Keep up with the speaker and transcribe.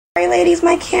Sorry ladies,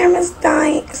 my camera's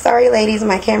dying.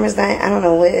 I don't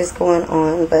know what is going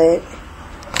on, but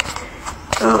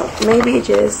maybe it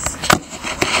just,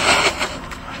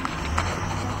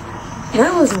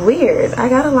 that was weird. I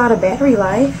got a lot of battery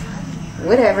life.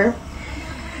 Whatever.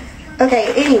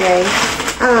 Okay, anyway,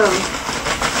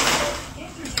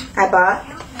 I bought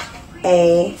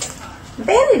a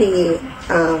Vanity,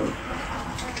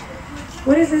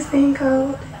 what is this thing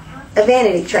called? A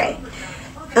vanity tray.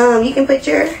 You can put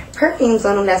your perfumes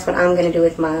on them. That's what I'm going to do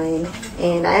with mine.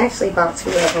 And I actually bought 2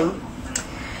 of them.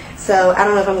 So I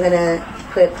don't know if I'm going to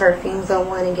put perfumes on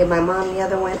one and give my mom the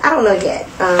other one. I don't know yet.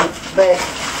 But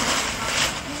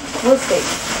we'll see.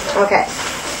 Okay.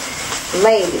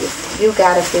 Ladies, you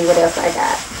got to see what else I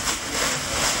got.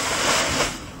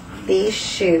 These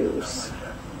shoes.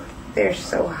 They're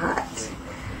so hot.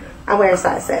 I wear a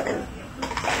size 7.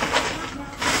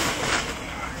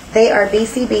 They are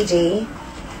BCBG.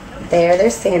 They're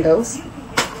sandals.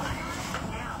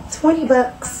 20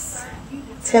 bucks.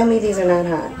 Tell me these are not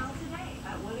hot.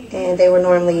 And they were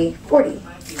normally 40.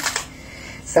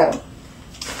 So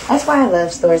that's why I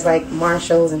love stores like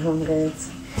Marshall's and Home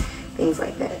Goods. Things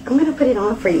like that. I'm going to put it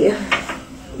on for you.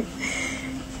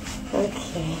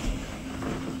 Okay.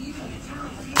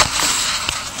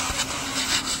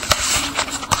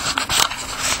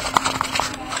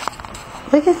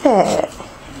 Look at that.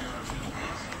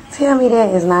 Tell me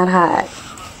that is not hot.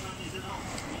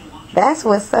 That's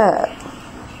what's up.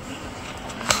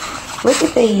 Look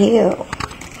at the heel.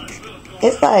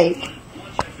 It's like,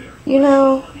 you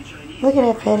know, look at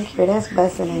that pedicure. That's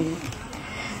busting in it.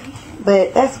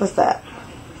 But that's what's up.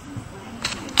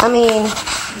 I mean,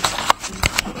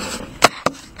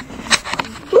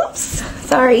 oops,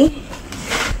 sorry.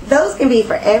 Those can be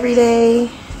for every day.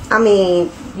 I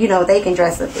mean, you know, they can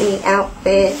dress up any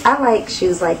outfit. I like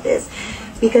shoes like this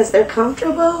because they're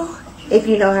comfortable if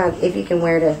you know how, if you can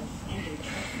wear the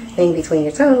thing between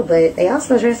your toe, but they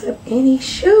also dress up any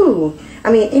shoe.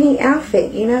 I mean, any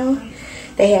outfit, you know.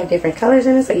 They have different colors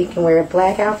in it, so you can wear a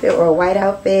black outfit or a white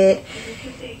outfit.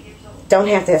 Don't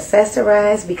have to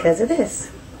accessorize because of this.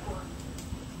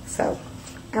 So,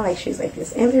 I like shoes like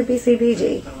this. And they're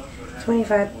BCBG.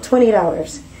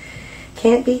 $20.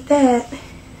 Can't beat that.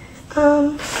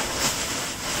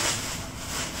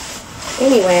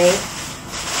 Anyway,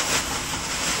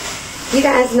 you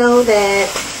guys know that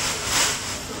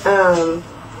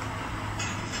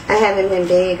I haven't been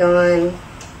big on,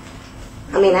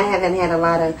 I haven't had a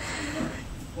lot of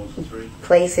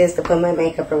places to put my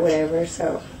makeup or whatever,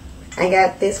 so I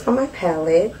got this for my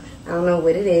palette. I don't know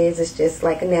what it is. It's just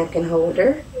like a napkin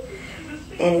holder,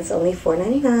 and it's only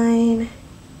 $4.99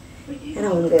 at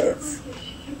Home Goods.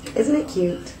 Isn't it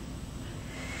cute?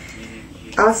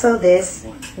 Also, this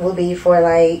will be for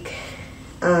like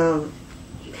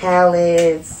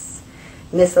palettes,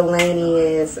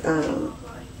 miscellaneous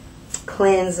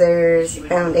cleansers,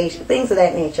 foundation, things of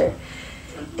that nature.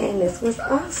 And this was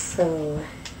also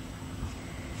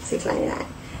 $6.99.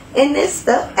 And this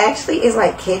stuff actually is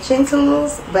like kitchen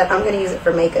tools, but I'm going to use it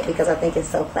for makeup because I think it's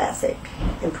so classic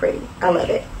and pretty. I love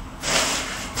it.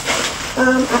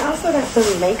 I also got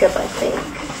some makeup, I think.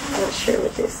 I'm not sure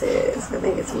what this is. I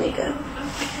think it's makeup.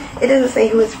 It doesn't say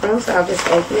who it's from, so I'll just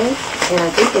open it. And I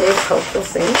think it is Coastal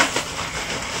Scent.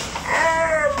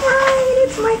 Right,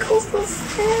 it's my Coastal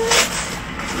Scent.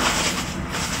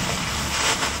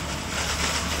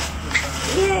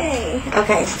 Yay.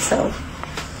 Okay, so,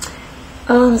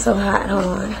 oh, I'm so hot. Hold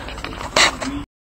on.